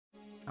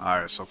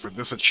Alright, so for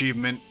this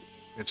achievement,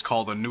 it's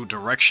called A New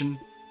Direction.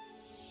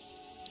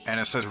 And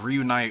it says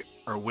reunite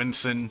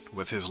Erwinson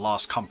with his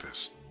lost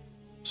compass.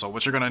 So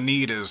what you're gonna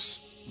need is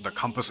the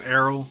compass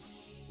arrow,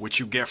 which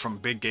you get from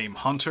Big Game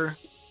Hunter.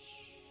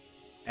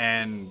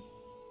 And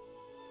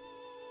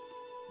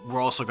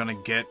we're also gonna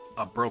get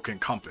a broken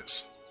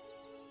compass.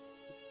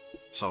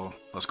 So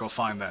let's go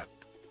find that.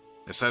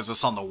 It says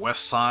it's on the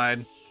west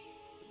side,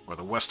 or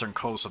the western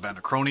coast of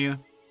Anachronia,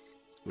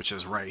 which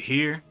is right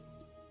here.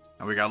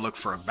 And we gotta look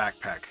for a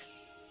backpack.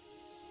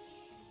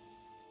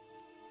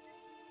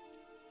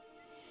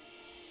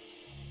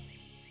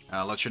 And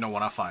I'll let you know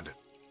when I find it.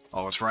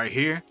 Oh, it's right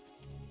here.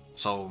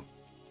 So,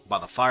 by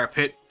the fire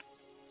pit.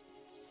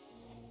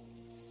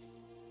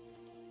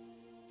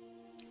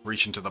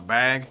 Reach into the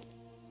bag.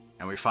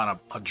 And we find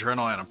a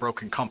journal and a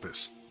broken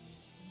compass.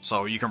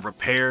 So you can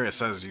repair. It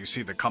says you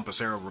see the compass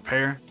arrow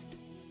repair.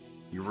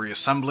 You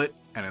reassemble it.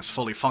 And it's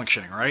fully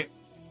functioning, right?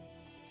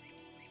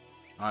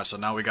 Alright, so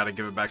now we gotta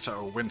give it back to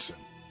Erwinson.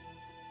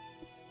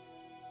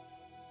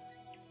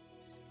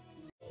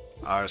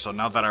 Alright, so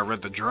now that I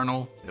read the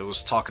journal, it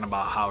was talking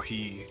about how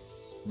he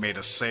made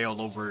a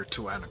sail over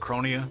to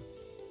Anachronia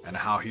and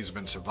how he's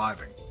been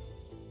surviving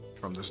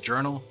from this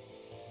journal.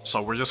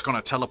 So we're just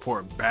gonna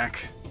teleport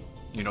back,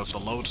 to the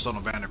lodestone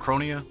of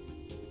Anachronia,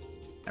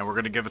 and we're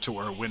gonna give it to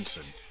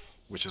Erwinson,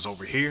 which is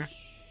over here.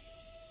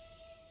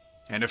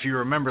 And if you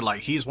remember,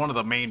 he's one of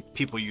the main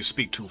people you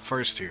speak to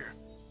first here.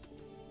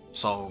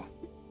 So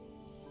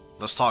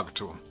let's talk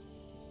to him.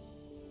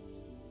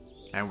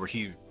 And where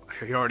he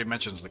already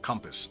mentions the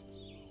compass.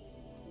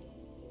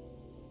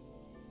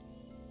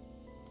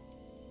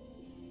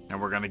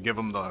 And we're gonna give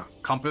him the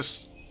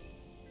compass.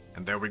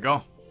 And there we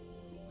go.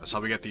 That's how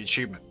we get the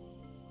achievement.